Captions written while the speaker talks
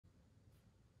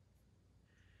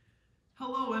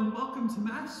Hello and welcome to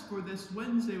Mass for this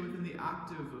Wednesday within the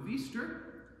Octave of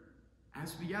Easter.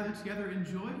 As we gather together in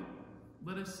joy,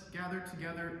 let us gather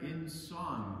together in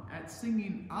song at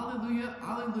singing Alleluia,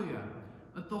 Alleluia.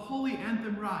 Let the holy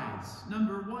anthem rise.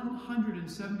 Number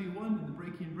 171 in the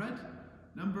Breaking Bread,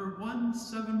 number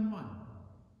 171.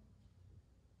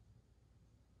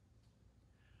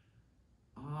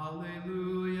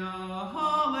 Alleluia,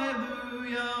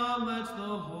 Alleluia, let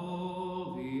the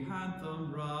holy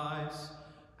anthem rise,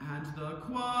 and the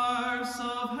choirs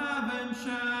of heaven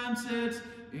chant it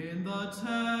in the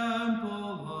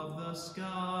temple of the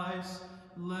skies.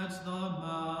 Let the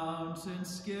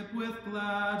mountains skip with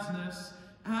gladness,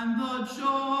 and the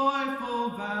joyful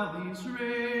valleys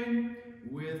ring,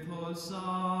 with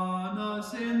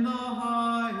hosannas in the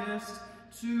highest,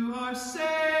 to our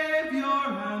Savior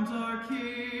and our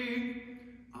King.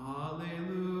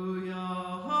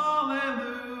 Alleluia,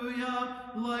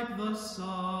 Alleluia, like the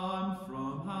sun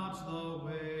from out the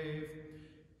wave.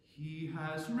 He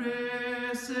has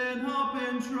risen up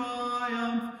in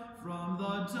triumph from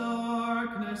the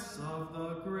darkness of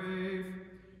the grave.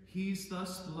 He's the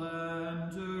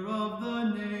splendor of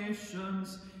the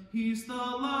nations. He's the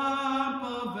lamp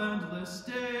of endless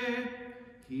day.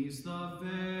 He's the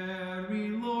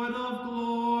very Lord of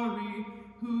glory,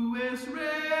 who is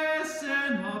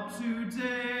risen up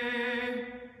today.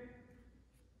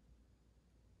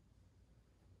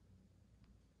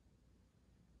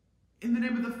 In the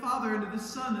name of the Father, and of the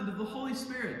Son, and of the Holy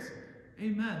Spirit,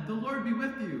 amen. The Lord be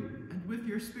with you, and with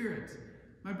your spirit.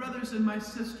 My brothers and my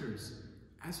sisters,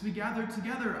 as we gather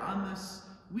together on this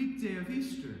weekday of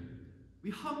Easter, we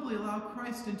humbly allow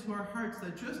Christ into our hearts,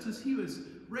 that just as he was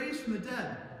raised from the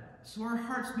dead, so our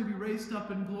hearts may be raised up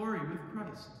in glory with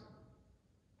Christ.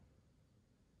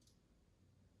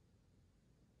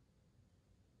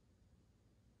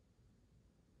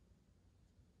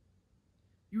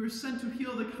 You were sent to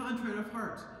heal the contrite of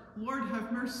heart. Lord,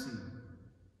 have mercy.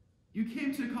 You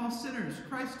came to call sinners.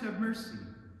 Christ, have mercy.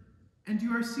 And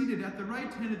you are seated at the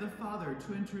right hand of the Father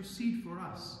to intercede for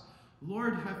us.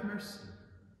 Lord, have mercy.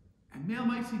 And may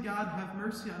Almighty God have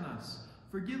mercy on us,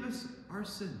 forgive us our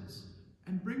sins,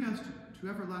 and bring us to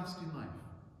everlasting life.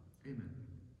 Amen.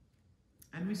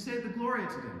 And we say the Gloria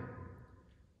today.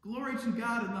 Glory to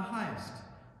God in the highest,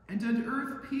 and on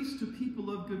earth peace to people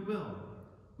of good will.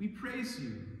 We praise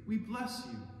you, we bless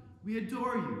you, we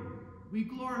adore you, we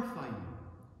glorify you.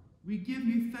 We give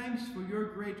you thanks for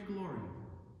your great glory.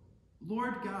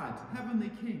 Lord God, Heavenly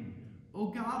King, O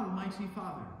God, Almighty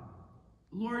Father,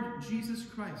 Lord Jesus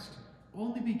Christ,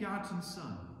 only begotten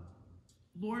Son,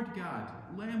 Lord God,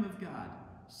 Lamb of God,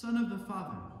 Son of the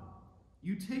Father,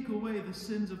 you take away the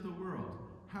sins of the world,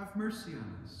 have mercy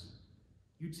on us.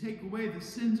 You take away the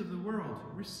sins of the world,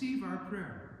 receive our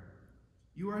prayer.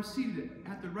 You are seated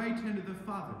at the right hand of the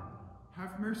Father,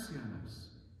 have mercy on us.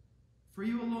 For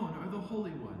you alone are the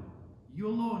Holy One, you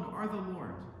alone are the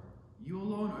Lord, you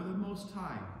alone are the Most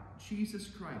High, Jesus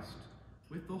Christ,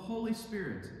 with the Holy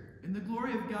Spirit, in the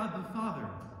glory of God the Father.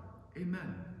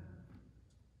 Amen.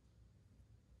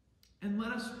 And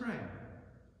let us pray.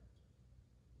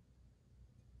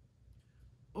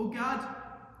 O God,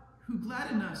 who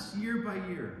gladden us year by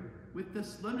year with the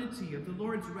solemnity of the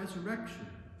Lord's resurrection,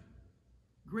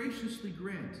 graciously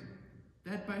grant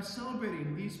that by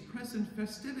celebrating these present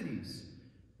festivities,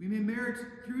 we may merit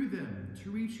through them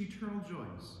to reach eternal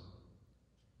joys.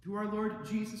 Through our Lord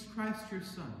Jesus Christ, your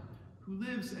Son, who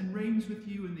lives and reigns with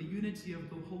you in the unity of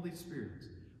the Holy Spirit,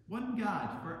 one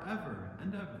God forever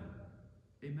and ever.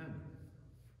 Amen.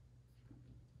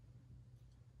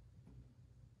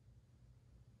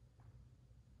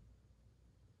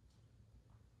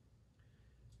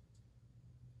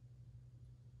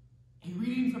 A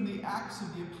reading from the Acts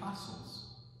of the Apostles.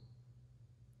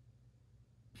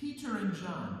 Peter and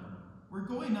John were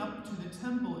going up to the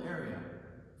temple area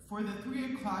for the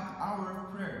 3 o'clock hour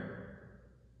of prayer.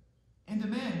 And a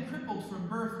man crippled from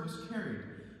birth was carried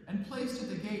and placed at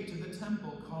the gate of the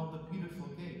temple called the Beautiful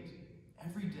Gate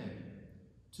every day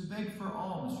to beg for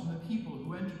alms from the people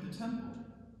who entered the temple.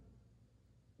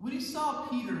 When he saw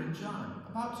Peter and John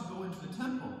about to go into the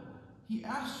temple, he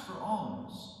asked for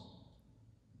alms.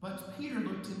 But Peter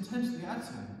looked intently at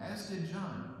him, as did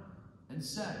John, and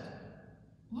said,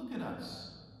 "Look at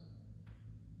us."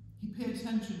 He paid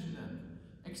attention to them,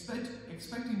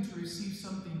 expecting to receive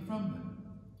something from them.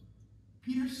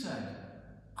 Peter said,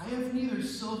 "I have neither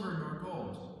silver nor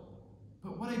gold,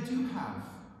 but what I do have,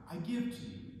 I give to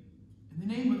you. In the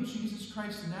name of Jesus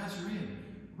Christ the Nazarene,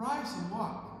 rise and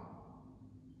walk."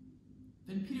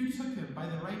 Then Peter took him by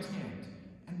the right hand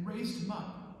and raised him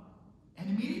up, and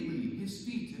immediately his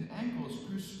feet and ankles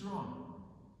grew strong.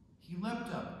 He He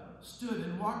leapt up, stood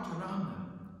and walked around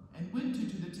them, and went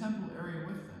into the temple area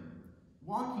with them,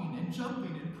 walking and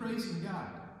jumping and praising God.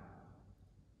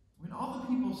 When all the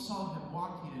people saw him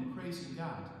walking and praising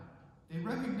God, they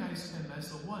recognized him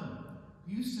as the one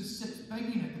who used to sit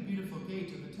begging at the beautiful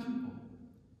gate of the temple,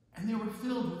 and they were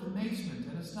filled with amazement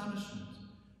and astonishment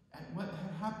at what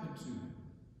had happened to him.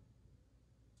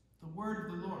 The word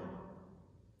of the Lord.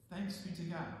 Thanks be to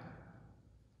God.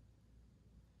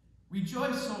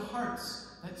 Rejoice, O hearts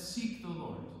that seek the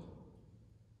Lord.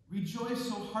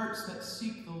 Rejoice, O hearts that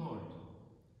seek the Lord.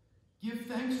 Give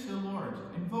thanks to the Lord,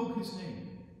 invoke his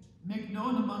name. Make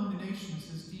known among the nations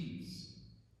his deeds.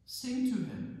 Sing to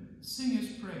him, sing his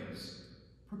praise.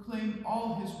 Proclaim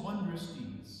all his wondrous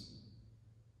deeds.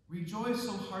 Rejoice,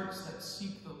 O hearts that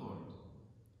seek the Lord.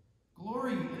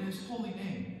 Glory in his holy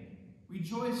name.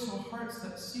 Rejoice, O hearts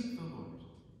that seek the Lord.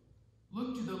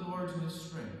 Look to the Lord in his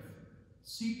strength.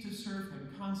 Seek to serve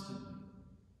him constantly.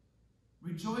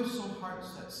 Rejoice, O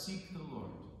hearts that seek the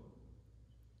Lord.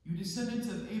 You descendants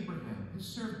of Abraham, his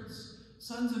servants,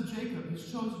 sons of Jacob,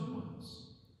 his chosen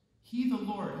ones. He, the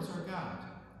Lord, is our God.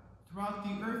 Throughout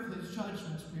the earth his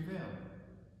judgments prevail.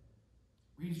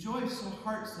 Rejoice, O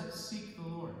hearts that seek the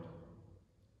Lord.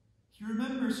 He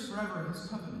remembers forever his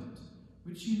covenant,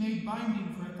 which he made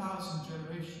binding for 1,000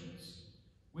 generations,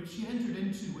 which he entered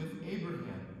into with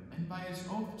Abraham and by his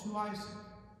oath to Isaac.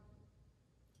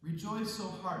 Rejoice, O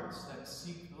hearts that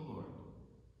seek the Lord.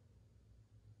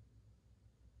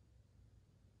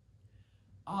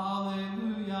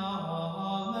 Alleluia,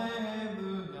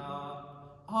 alleluia,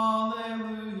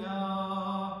 alleluia,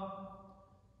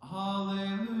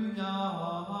 alleluia,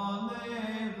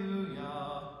 alleluia,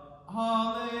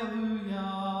 alleluia.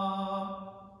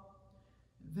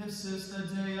 This is the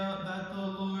day that the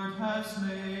Lord has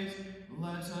made.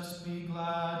 Let us be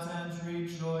glad and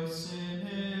rejoice in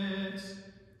it.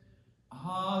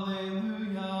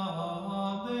 Alleluia,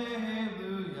 alleluia,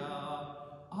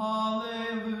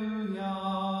 alleluia.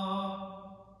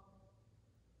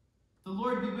 The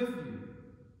Lord be with you.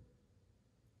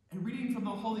 A reading from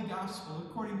the Holy Gospel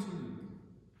according to Luke.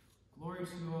 Glory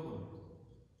to you, O Lord.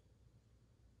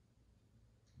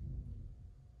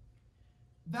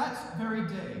 That very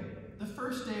day, the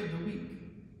first day of the week,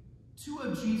 2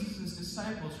 of Jesus'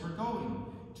 disciples were going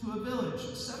to a village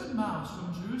 7 miles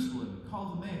from Jerusalem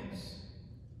called Emmaus,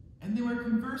 and they were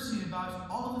conversing about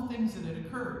all the things that had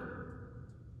occurred.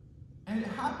 And it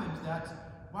happened that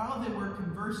while they were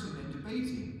conversing and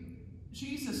debating,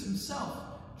 Jesus himself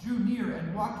drew near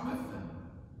and walked with them,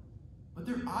 but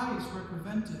their eyes were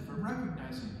prevented from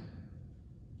recognizing him.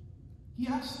 He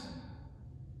asked them,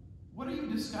 "What are you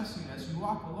discussing as you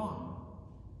walk along?"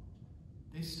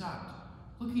 They stopped,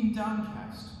 looking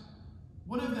downcast.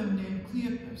 One of them, named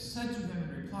Cleopas, said to him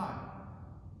in reply,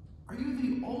 "Are you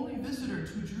the only visitor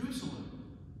to Jerusalem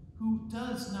who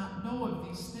does not know of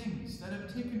these things that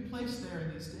have taken place there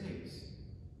in these days?"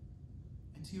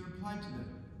 And he replied to them,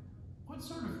 "What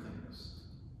sort of things?"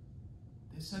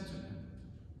 They said to him,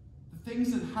 "The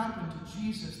things that happened to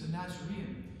Jesus the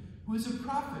Nazarene, who is a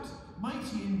prophet,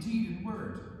 mighty in deed and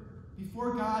word,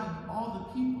 before God and all the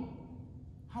people,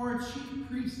 how our chief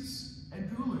priests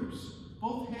and rulers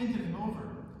both handed him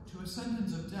over to a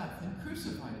sentence of death and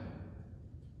crucified him.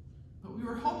 But we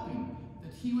were hoping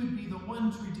that he would be the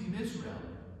one to redeem Israel.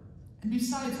 And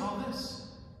besides all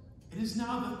this, it is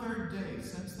now the 3rd day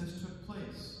since this took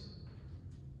place.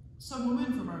 Some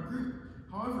women from our group,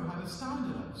 however, have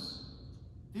astounded us.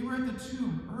 They were at the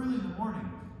tomb early in the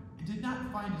morning and did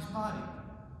not find his body.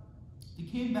 They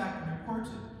came back and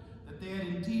reported that they had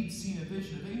indeed seen a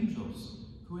vision of angels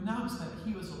who announced that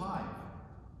he was alive.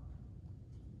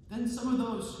 Then some of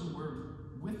those who were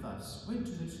with us went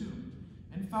to the tomb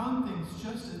and found things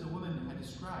just as the women had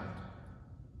described,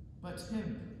 but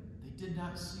him they did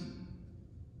not see."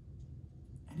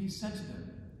 And he said to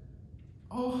them,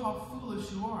 "Oh, how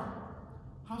foolish you are!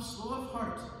 How slow of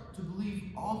heart to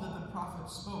believe all that the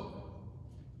prophets spoke!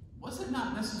 Was it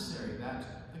not necessary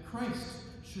that the Christ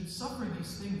should suffer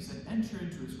these things and enter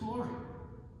into his glory?"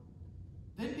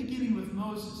 Then, beginning with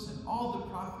Moses and all the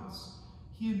prophets,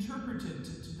 he interpreted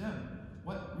to them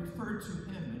what referred to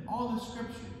him in all the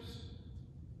scriptures.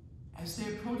 As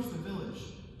they approached the village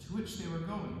to which they were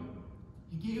going,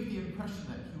 he gave the impression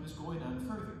that he was going on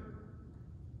further.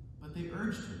 But they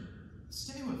urged him,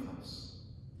 "Stay with us,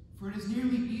 for it is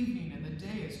nearly evening and the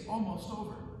day is almost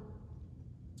over."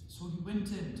 So he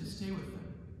went in to stay with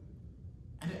them.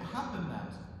 And it happened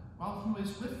that, while he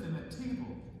was with them at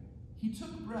table, he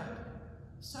took bread,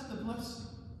 said the blessing,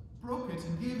 broke it,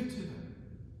 and gave it to them.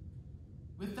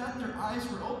 With that their eyes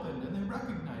were opened, and they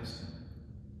recognized him,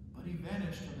 but he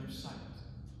vanished from their sight.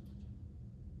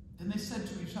 Then they said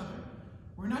to each other,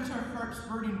 "Were not our hearts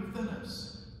burning within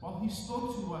us while he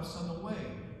spoke to us on the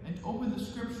way and opened the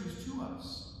scriptures to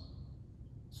us?"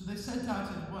 So they set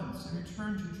out at once and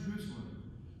returned to Jerusalem,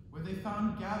 where they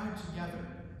found gathered together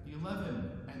the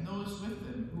 11 and those with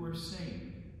them who were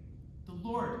saying, "The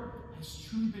Lord has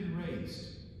truly been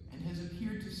raised and has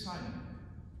appeared to Simon."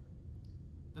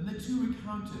 Then the two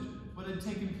recounted what had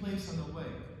taken place on the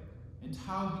way and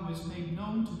how he was made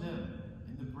known to them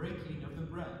in the breaking of the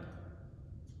bread.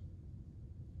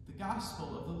 The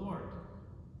Gospel of the Lord.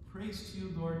 Praise to you,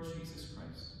 Lord Jesus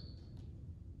Christ.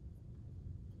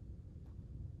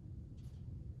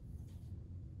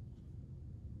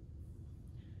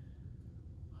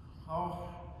 Oh,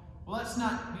 well, let's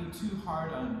not be too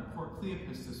hard on poor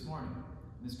Cleopas this morning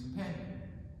and his companion.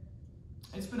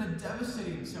 It's been a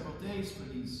devastating several days for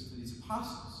these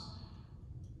apostles.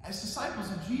 As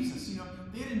disciples of Jesus,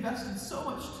 they had invested so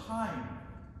much time,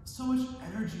 so much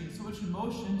energy, and so much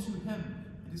emotion into him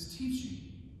and his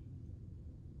teaching.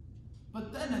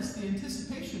 But then, as the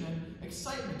anticipation and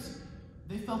excitement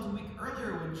they felt a week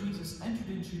earlier when Jesus entered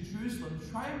into Jerusalem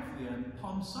triumphantly on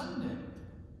Palm Sunday,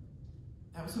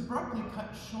 that was abruptly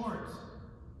cut short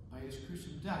by his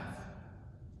gruesome death.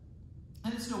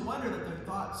 And it's no wonder that their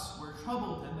thoughts were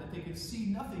troubled and that they could see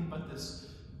nothing but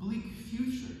this bleak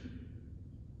future.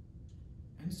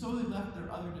 And so they left their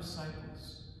other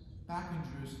disciples back in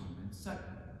Jerusalem and set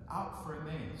out for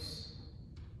Emmaus.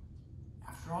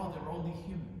 After all, they were only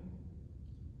human.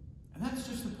 And that's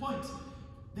just the point.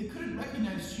 They couldn't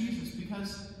recognize Jesus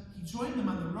because he joined them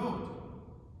on the road,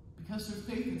 because their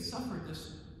faith had suffered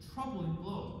this troubling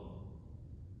blow.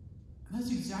 And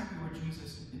that's exactly where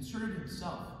Jesus inserted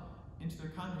himself into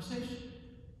their conversation.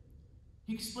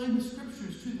 He explained the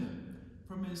scriptures to them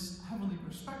from his heavenly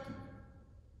perspective.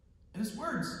 And his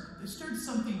words, they stirred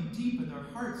something deep in their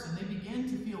hearts, and they began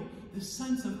to feel this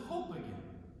sense of hope again.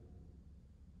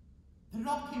 And it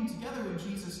all came together when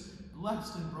Jesus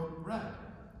blessed and broke bread.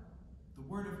 The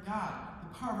Word of God,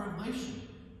 the power of revelation,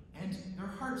 and their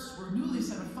hearts were newly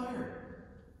set afire.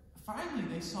 Finally,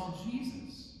 they saw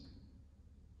Jesus.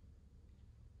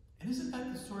 And isn't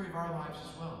that the story of our lives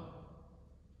as well?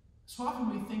 So often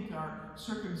we think our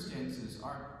circumstances,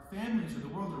 our families, or the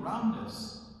world around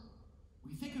us,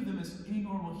 we think of them as any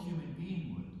normal human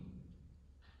being would.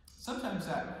 Sometimes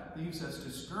that leaves us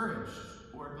discouraged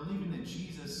or believing that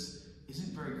Jesus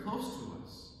isn't very close to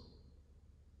us.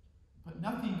 But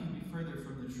nothing can be further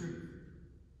from the truth.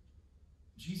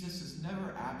 Jesus is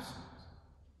never absent.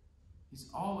 He's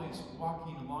always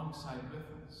walking alongside with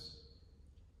us.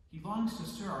 He longs to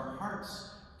stir our hearts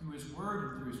through his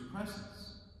word and through his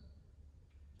presence.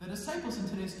 The disciples in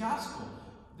today's gospel,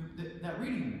 that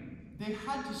reading, they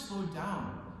had to slow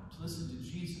down to listen to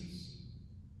Jesus.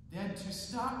 They had to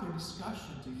stop their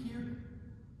discussion to hear him.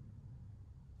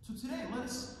 So today, let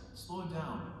us slow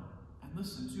down and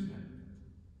listen to him.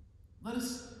 Let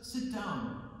us sit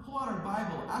down, pull out our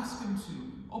Bible, ask him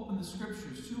to open the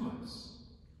scriptures to us.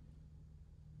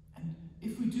 And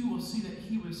if we do, we'll see that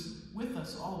he was with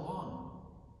us all along.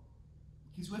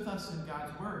 He's with us in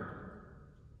God's word.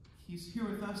 He's here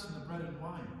with us in the bread and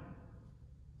wine.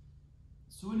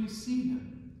 So when we see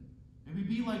him, may we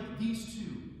be like these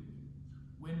two.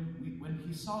 When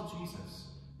he saw Jesus,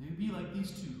 may we be like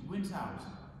these two who went out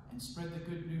and spread the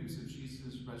good news of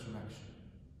Jesus' resurrection.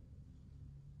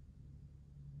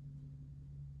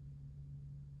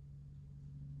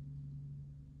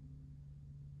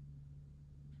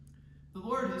 The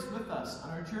Lord is with us on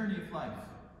our journey of life,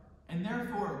 and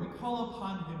therefore we call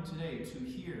upon him today to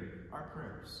hear our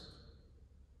prayers.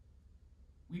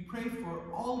 We pray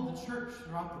for all of the church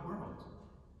throughout the world,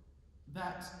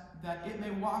 that it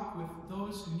may walk with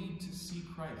those who need to see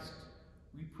Christ.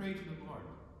 We pray to the Lord.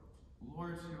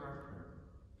 Lord, hear our prayer.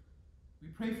 We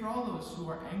pray for all those who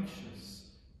are anxious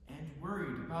and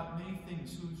worried about many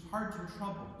things, whose hearts are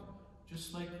troubled,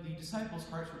 just like the disciples'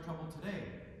 hearts were troubled today.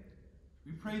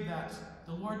 We pray that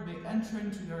the Lord may enter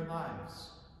into their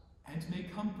lives and may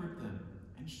comfort them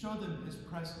and show them his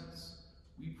presence.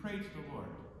 We pray to the Lord.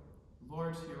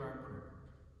 Lord, hear our prayer.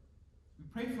 We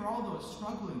pray for all those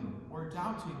struggling or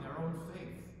doubting their own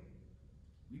faith.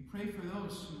 We pray for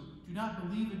those who do not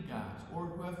believe in God or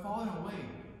who have fallen away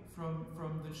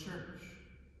from the church.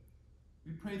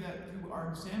 We pray that through our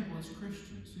example as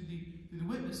Christians, through the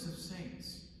witness of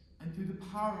saints, and through the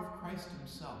power of Christ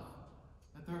himself,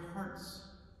 that their hearts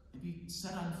may be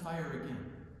set on fire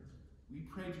again. We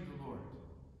pray to the Lord.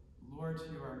 Lord,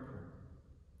 hear our prayer.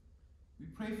 We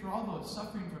pray for all those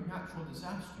suffering from natural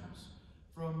disasters,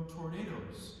 from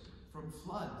tornadoes, from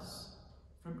floods,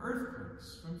 from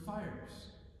earthquakes, from fires.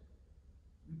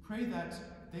 We pray that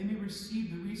they may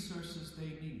receive the resources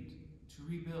they need to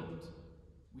rebuild,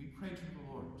 we pray to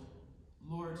the Lord.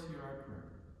 Lord, hear our prayer.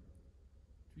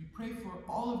 We pray for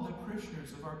all of the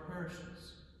parishioners of our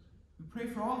parishes. We pray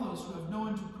for all those who have no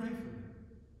one to pray for them.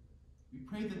 We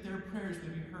pray that their prayers may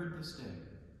be heard this day.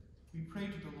 We pray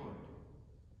to the Lord.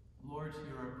 Lord,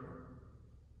 hear our prayer.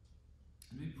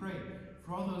 And we pray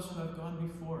for all those who have gone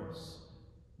before us,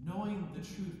 knowing the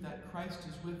truth that Christ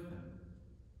is with them.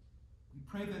 We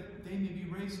pray that they may be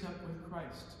raised up with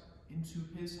Christ into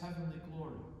his heavenly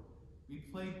glory. We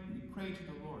pray to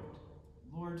the Lord.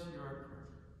 Lord, hear our prayer.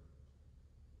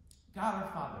 God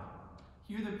our Father,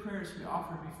 hear the prayers we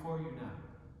offer before you now,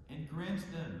 and grant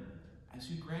them as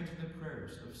you granted the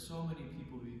prayers of so many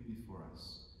people before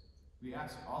us. We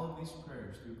ask all of these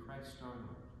prayers through Christ our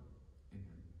Lord. Amen.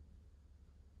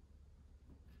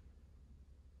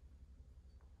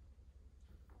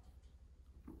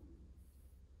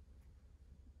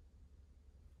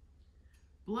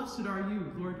 Blessed are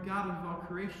you, Lord God of all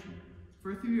creation,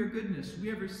 for through your goodness we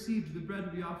have received the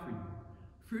bread we offer you,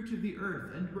 fruit of the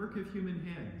earth and work of human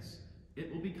hands.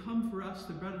 It will become for us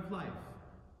the bread of life.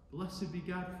 Blessed be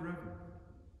God forever.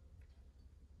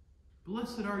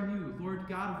 Blessed are you, Lord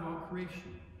God of all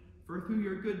creation, for through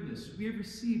your goodness we have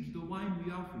received the wine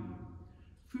we offer you,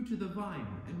 fruit of the vine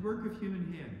and work of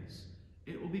human hands.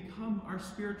 It will become our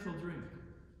spiritual drink.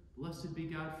 Blessed be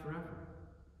God forever.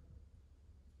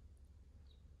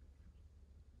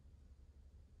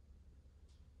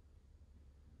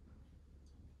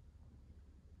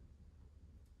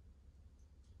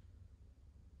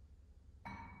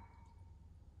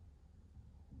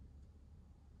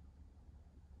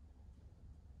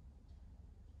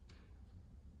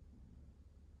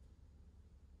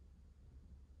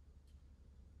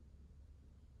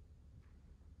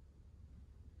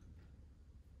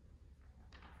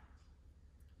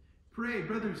 Pray,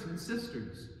 brothers and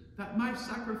sisters, that my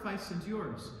sacrifice and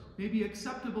yours may be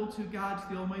acceptable to God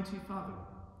the Almighty Father.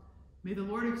 May the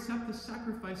Lord accept the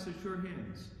sacrifice at your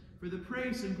hands for the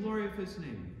praise and glory of his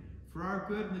name, for our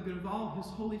good and the good of all his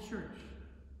holy church.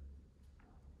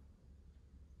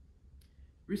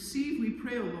 Receive, we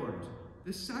pray, O Lord,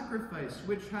 the sacrifice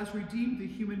which has redeemed the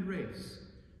human race,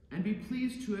 and be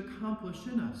pleased to accomplish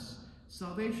in us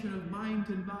salvation of mind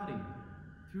and body,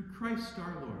 through Christ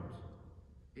our Lord.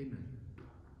 Amen.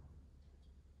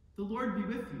 The Lord be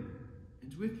with you,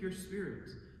 and with your spirit.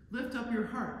 Lift up your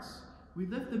hearts. We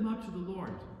lift them up to the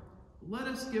Lord. Let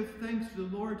us give thanks to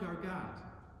the Lord our God.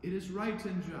 It is right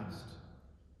and just.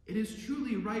 It is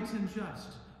truly right and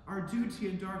just, our duty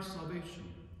and our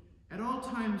salvation, at all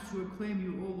times to acclaim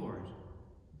you, O Lord,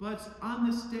 but on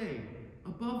this day,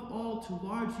 above all, to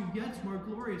laud you yet more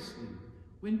gloriously,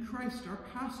 when Christ our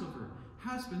Passover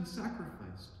has been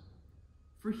sacrificed.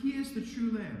 For he is the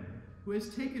true Lamb, who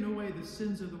has taken away the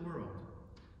sins of the world.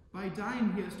 By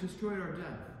dying he has destroyed our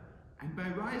death, and by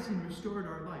rising restored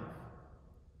our life.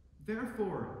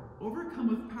 Therefore, overcome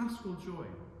with paschal joy,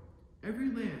 every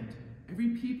land, every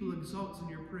people exalts in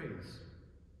your praise.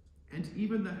 And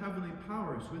even the heavenly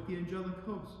powers with the angelic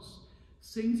hosts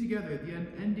sing together the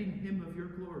unending hymn of your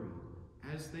glory,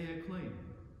 as they acclaim,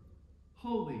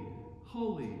 Holy,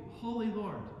 holy, holy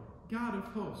Lord, God of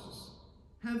hosts,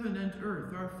 heaven and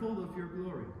earth are full of your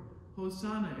glory.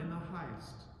 Hosanna in the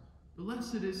highest.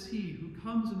 Blessed is he who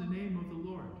comes in the name of the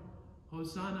Lord.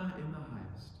 Hosanna in the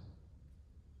highest.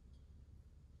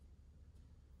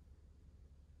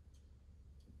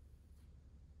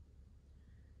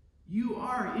 You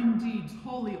are indeed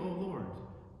holy, O Lord,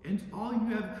 and all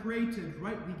you have created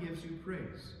rightly gives you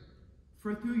praise.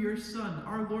 For through your Son,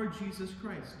 our Lord Jesus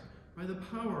Christ, by the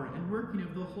power and working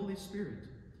of the Holy Spirit,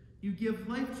 you give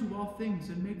life to all things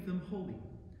and make them holy.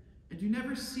 And you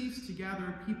never cease to gather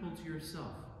a people to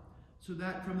yourself, so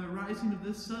that from the rising of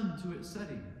the sun to its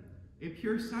setting, a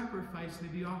pure sacrifice may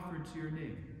be offered to your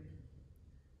name.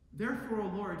 Therefore, O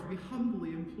Lord, we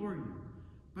humbly implore you,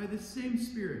 by the same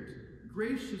Spirit,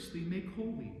 graciously make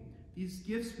holy these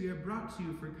gifts we have brought to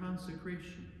you for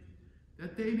consecration,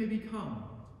 that they may become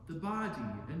the body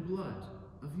and blood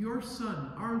of your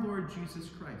Son, our Lord Jesus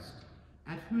Christ,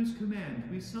 at whose command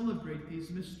we celebrate these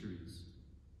mysteries.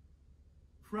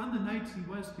 For on the night he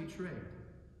was betrayed,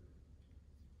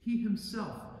 he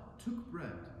himself took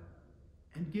bread,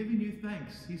 and giving you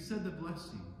thanks, he said the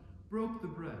blessing, broke the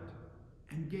bread,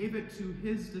 and gave it to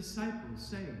his disciples,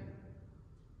 saying,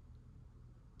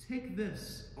 Take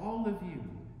this, all of you,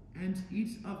 and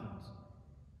eat of it,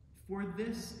 for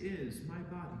this is my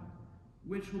body,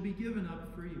 which will be given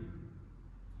up for you.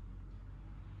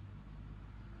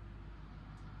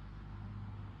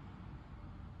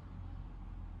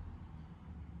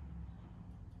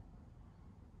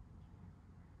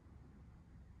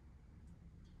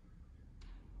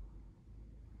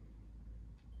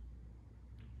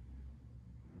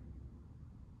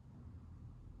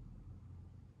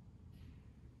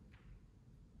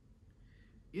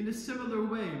 In a similar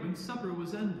way, when supper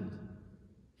was ended,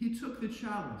 he took the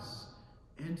chalice,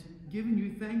 and giving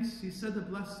you thanks, he said the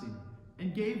blessing,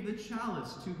 and gave the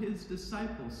chalice to his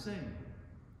disciples, saying,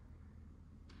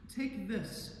 "Take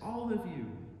this, all of you,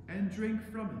 and drink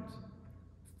from it,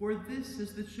 for this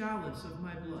is the chalice of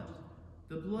my blood,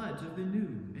 the blood of the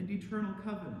new and eternal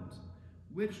covenant,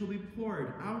 which will be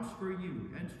poured out for you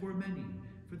and for many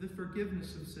for the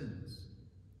forgiveness of sins.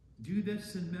 Do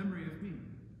this in memory of me."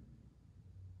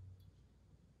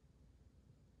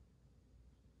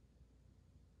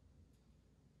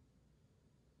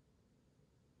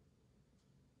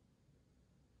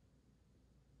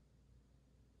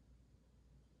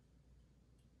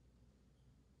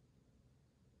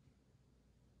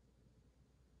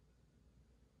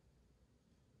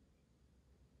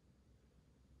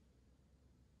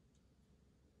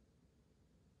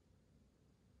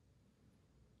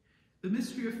 The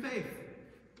mystery of faith.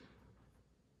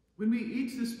 When we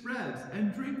eat this bread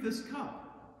and drink this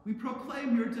cup, we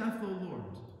proclaim your death, O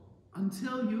Lord,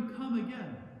 until you come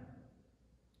again.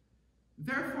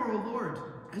 Therefore, O Lord,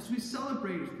 as we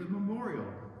celebrate the memorial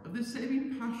of the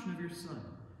saving passion of your Son,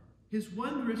 his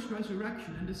wondrous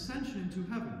resurrection and ascension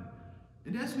into heaven,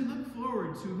 and as we look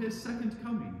forward to his second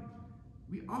coming,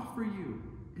 we offer you,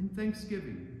 in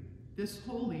thanksgiving, this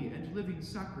holy and living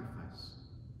sacrifice.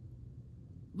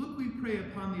 Look, we pray,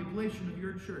 upon the oblation of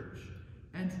your church,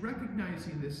 and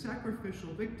recognizing the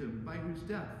sacrificial victim by whose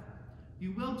death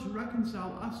you will to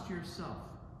reconcile us to yourself,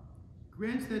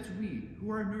 grant that we,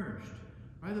 who are nourished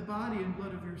by the body and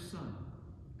blood of your Son,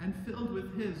 and filled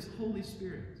with his Holy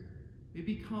Spirit, may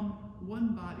become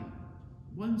one body,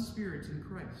 one spirit in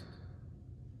Christ.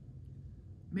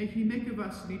 May he make of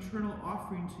us an eternal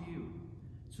offering to you,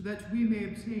 so that we may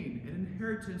obtain an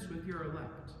inheritance with your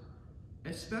elect,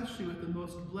 especially with the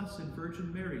most blessed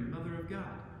Virgin Mary, Mother of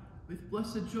God, with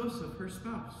blessed Joseph, her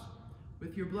spouse,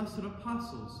 with your blessed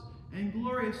apostles and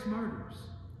glorious martyrs,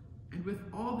 and with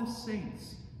all the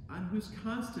saints on whose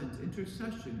constant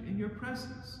intercession in your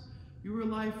presence you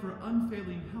rely for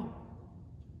unfailing help.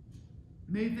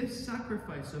 May this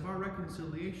sacrifice of our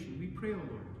reconciliation, we pray, O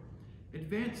Lord,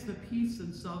 advance the peace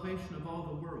and salvation of all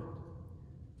the world.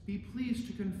 Be pleased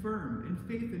to confirm in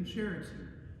faith and charity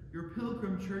your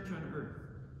pilgrim church on earth,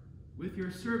 with your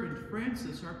servant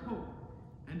Francis, our Pope,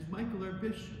 and Michael, our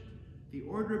Bishop, the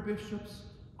order of bishops,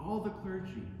 all the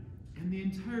clergy, and the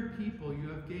entire people you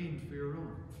have gained for your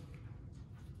own.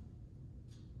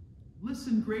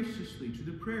 Listen graciously to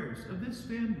the prayers of this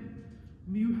family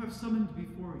whom you have summoned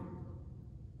before you.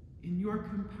 In your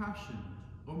compassion,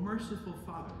 O merciful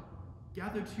Father,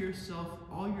 gather to yourself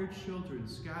all your children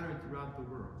scattered throughout the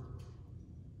world.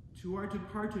 To our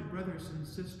departed brothers and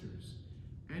sisters,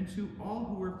 and to all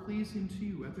who were pleasing to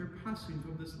you at their passing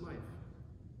from this life,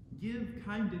 give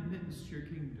kind admittance to your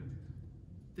kingdom.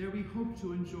 There we hope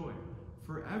to enjoy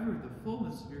forever the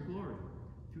fullness of your glory,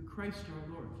 through Christ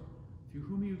our Lord, through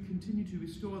whom you continue to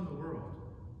bestow on the world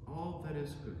all that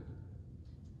is good.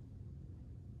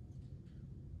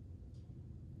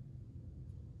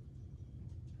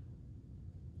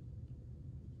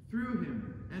 Through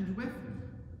him, and with him,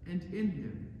 and in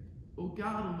him, O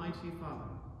God, Almighty Father,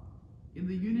 in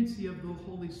the unity of the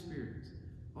Holy Spirit,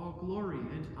 all glory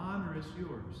and honor is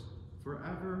yours,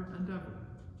 forever and ever.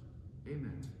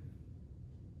 Amen.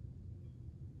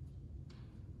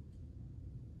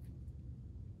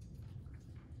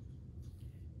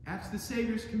 At the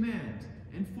Savior's command,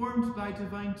 informed by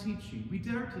divine teaching, we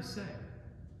dare to say,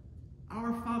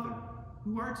 Our Father,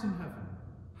 who art in heaven,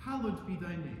 hallowed be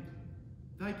thy name.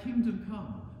 Thy kingdom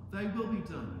come, thy will be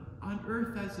done, on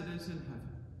earth as it is in heaven.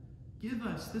 Give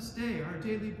us this day our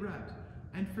daily bread,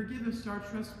 and forgive us our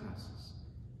trespasses,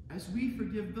 as we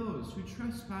forgive those who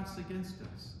trespass against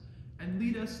us. And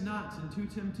lead us not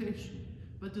into temptation,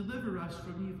 but deliver us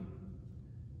from evil.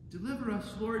 Deliver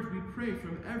us, Lord, we pray,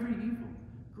 from every evil.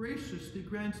 Graciously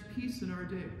grant peace in our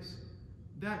days,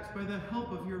 that by the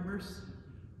help of your mercy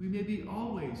we may be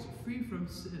always free from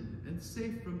sin and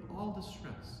safe from all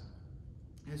distress,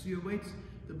 as we await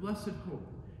the blessed hope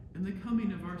and the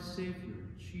coming of our Savior,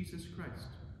 Jesus Christ.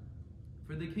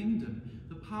 For the kingdom,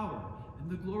 the power, and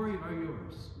the glory are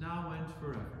yours, now and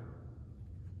forever.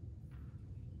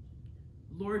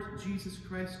 Lord Jesus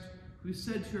Christ, who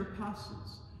said to your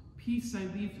apostles, Peace I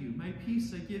leave you, my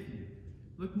peace I give you,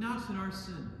 look not on our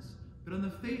sins, but on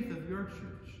the faith of your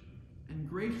church, and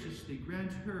graciously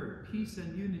grant her peace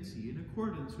and unity in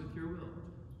accordance with your will,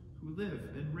 who live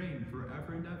and reign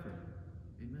forever and ever.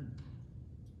 Amen.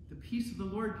 The peace of the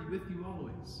Lord be with you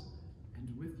always,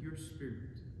 and with your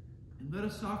spirit. And let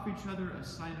us offer each other a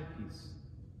sign of peace.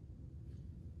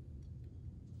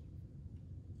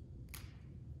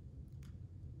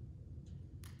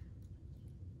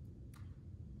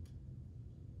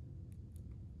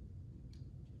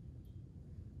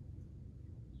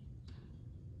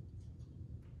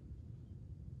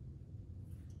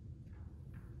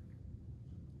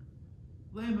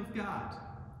 Lamb of God,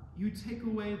 you take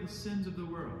away the sins of the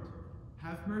world,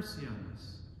 have mercy on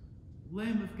us.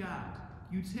 Lamb of God,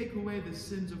 you take away the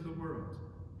sins of the world,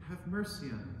 have mercy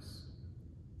on us.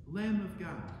 Lamb of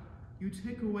God, you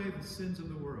take away the sins of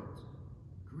the world,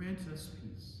 grant us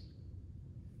peace.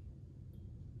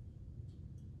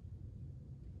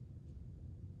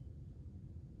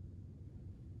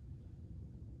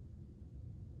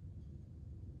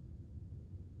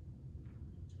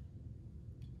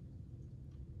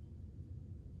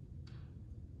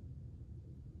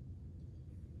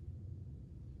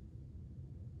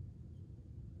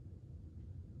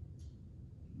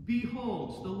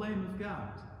 Behold the Lamb of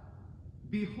God.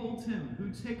 Behold him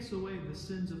who takes away the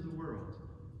sins of the world.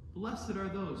 Blessed are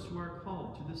those who are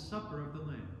called to the supper of the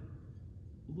Lamb.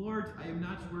 Lord, I am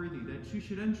not worthy that you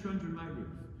should enter under my roof,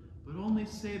 but only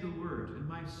say the word, and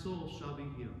my soul shall be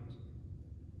healed.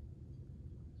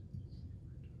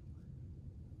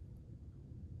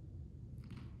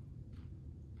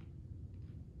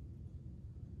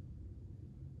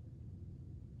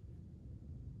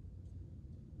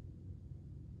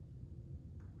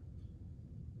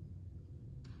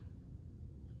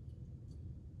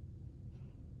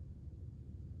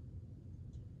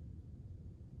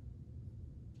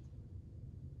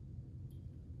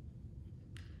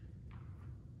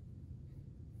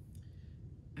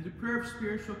 And a prayer of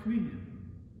spiritual communion.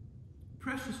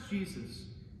 Precious Jesus,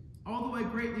 although I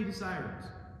greatly desire it,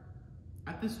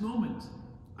 at this moment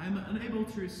I am unable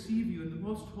to receive you in the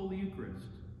Most Holy Eucharist.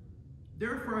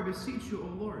 Therefore I beseech you,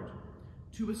 O Lord,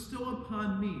 to bestow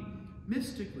upon me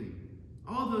mystically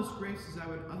all those graces I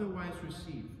would otherwise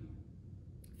receive.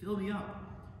 Fill me up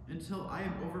until I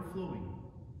am overflowing,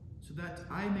 so that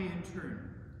I may in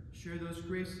turn share those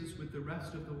graces with the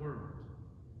rest of the world.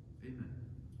 Amen.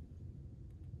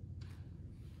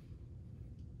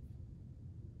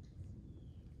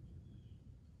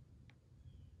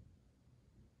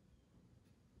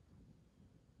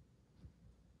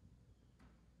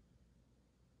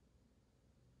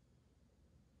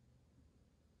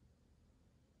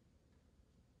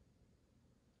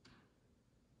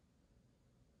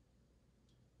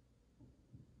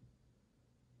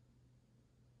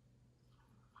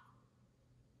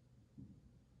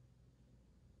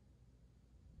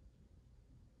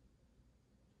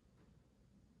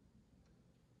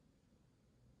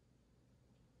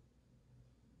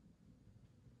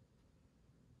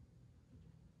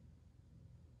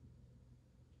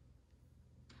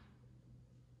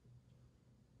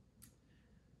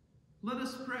 Let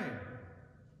us pray.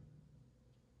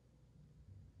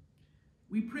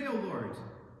 We pray, O Lord,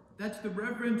 that the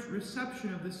reverent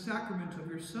reception of the sacrament of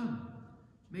your Son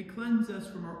may cleanse us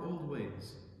from our old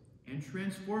ways and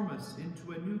transform us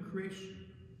into a new creation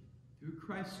through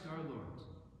Christ our Lord.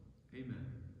 Amen.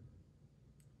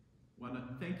 I want to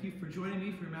thank you for joining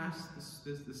me for Mass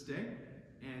this day,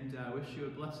 and wish you a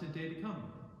blessed day to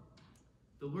come.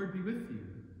 The Lord be with you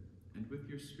and with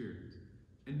your spirit.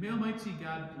 And may Almighty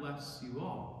God bless you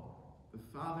all, the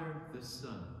Father, the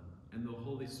Son, and the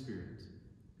Holy Spirit.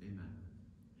 Amen.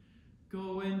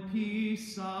 Go in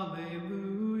peace,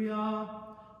 alleluia,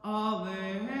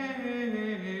 alleluia.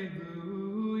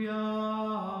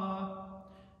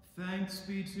 Thanks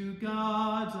be to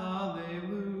God,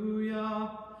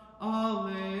 alleluia,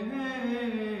 alleluia.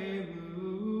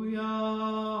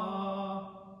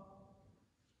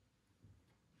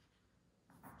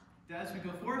 As we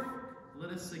go forth, let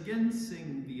us again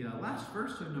sing the last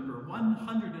verse of number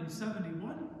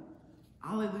 171.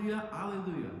 Alleluia,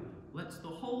 alleluia. Let's the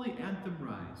holy anthem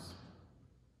rise.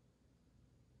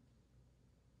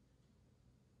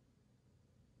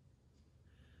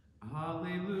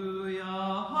 Alleluia,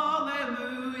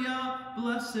 alleluia.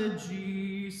 Blessed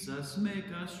Jesus, make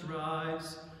us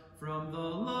rise from the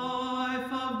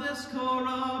life of this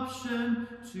corruption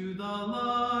to the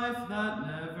life that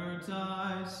never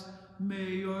dies.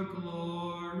 May your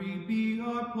glory be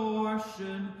our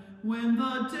portion when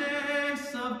the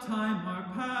days of time are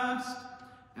past,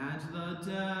 and the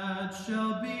dead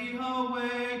shall be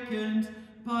awakened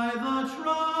by the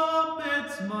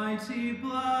trumpet's mighty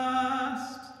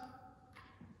blast.